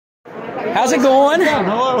How's it going?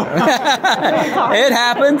 Hello. It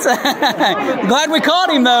happens. Glad we caught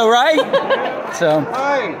him though, right? So.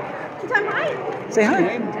 Hi. Say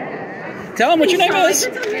hi. Tell him what your name is.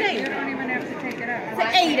 You don't even have to take it out.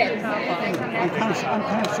 I'm kind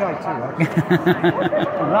of shy too.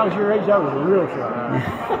 When I was your age, I was real shy.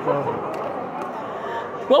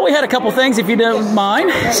 Well, we had a couple things, if you don't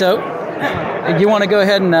mind. So, you want to go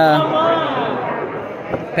ahead and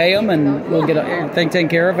pay them, and we'll get everything taken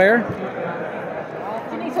care of there.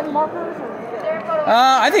 Do you need some markers?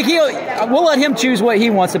 I think we'll let him choose what he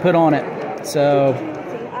wants to put on it. So,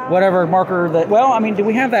 whatever marker that. Well, I mean, do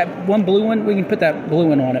we have that one blue one? We can put that blue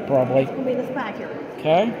one on it, probably. It'll be this back here.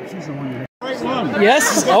 Okay. She's the one. Right one.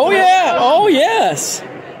 Yes. Oh yeah. Oh yes.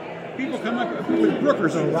 People come up with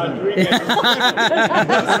Brookers all the time.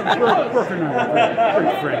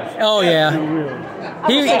 Oh yeah.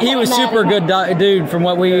 He was super good dude from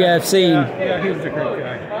what we have seen. Yeah, he was a great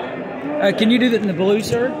guy. Can you do that in the blue,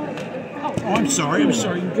 sir? Oh, I'm sorry. You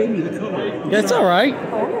gave me the color. That's all right.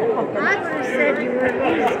 I would have said you were at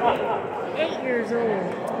least 8 years old.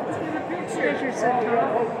 Because you're so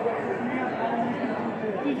tall.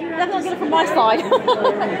 Definitely get it from my side. Were you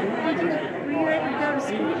able to go to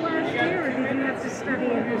school last year, or did you have to study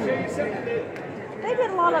at home? They did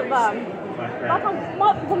a lot of,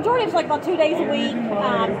 the majority was like about 2 days a week.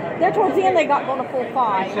 There towards the end they got going to full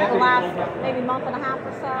 5. The last maybe month and a half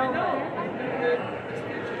or so.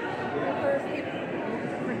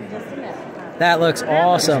 Just a minute. That looks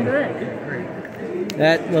awesome.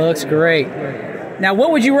 That looks great. Now,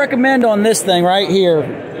 what would you recommend on this thing right here?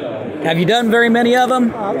 Have you done very many of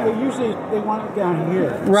them? Usually they want it down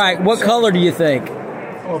here. Right. What color do you think?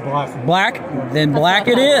 Oh, black. Black? Then black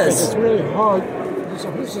it is. It's really hard.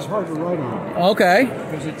 This is hard to write on. Okay.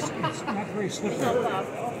 Because it's not very slippery. Not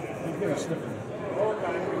very slippery.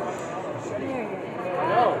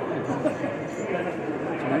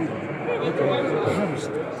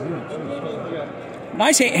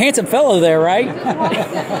 Nice, handsome fellow there, right?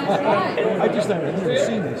 I just thought I'd never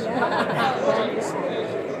seen this.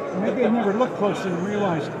 Maybe I never looked closely and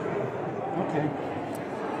realized. Okay.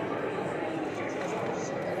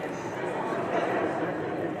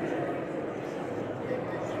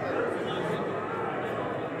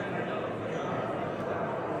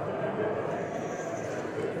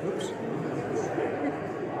 Oops.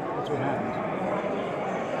 That's what happens.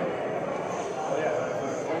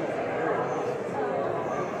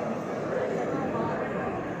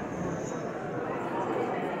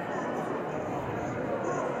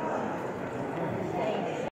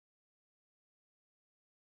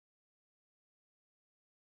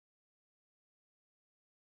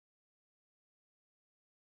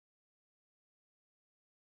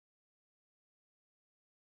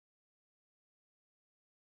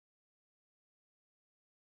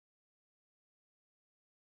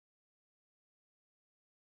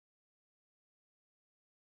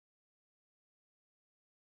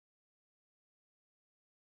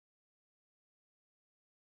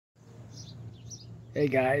 Hey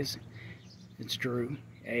guys, it's Drew.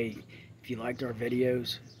 Hey, if you liked our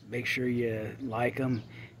videos, make sure you like them,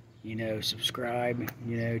 subscribe,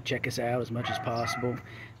 check us out as much as possible.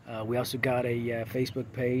 We also got a Facebook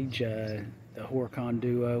page, the HorrorCon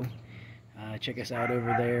Duo. Check us out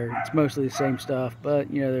over there. It's mostly the same stuff, but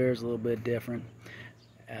there's a little bit different.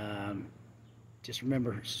 Just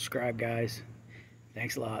remember, subscribe guys.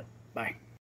 Thanks a lot. Bye.